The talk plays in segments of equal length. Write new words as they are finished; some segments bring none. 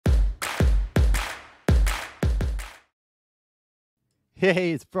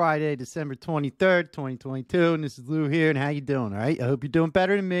Hey, it's Friday, December 23rd, 2022, and this is Lou here, and how you doing, all right? I hope you're doing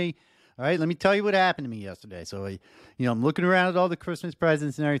better than me. All right, let me tell you what happened to me yesterday. So, I'm looking around at all the Christmas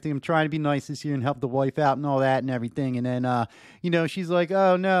presents and everything. I'm trying to be nice this year and help the wife out and all that and everything. And then, she's like,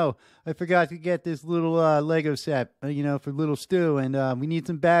 oh, no, I forgot to get this little Lego set, for little Stu, and we need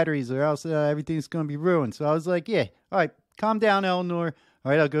some batteries or else everything's going to be ruined. So I was like, yeah, all right, calm down, Eleanor. All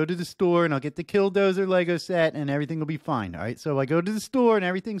right, I'll go to the store and I'll get the Killdozer Lego set and everything will be fine. All right, so I go to the store and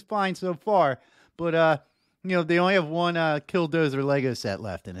everything's fine so far. But, they only have one Killdozer Lego set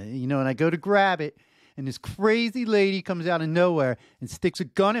left in it, and I go to grab it and this crazy lady comes out of nowhere and sticks a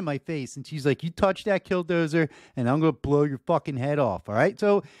gun in my face. And she's like, you touch that Killdozer and I'm going to blow your fucking head off. All right,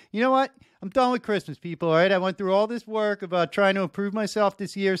 so you know what? I'm done with Christmas, people. All right, I went through all this work about trying to improve myself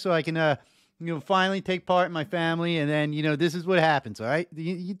this year so I can, finally take part in my family, and then, this is what happens, all right?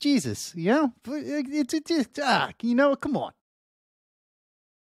 Jesus, it's come on.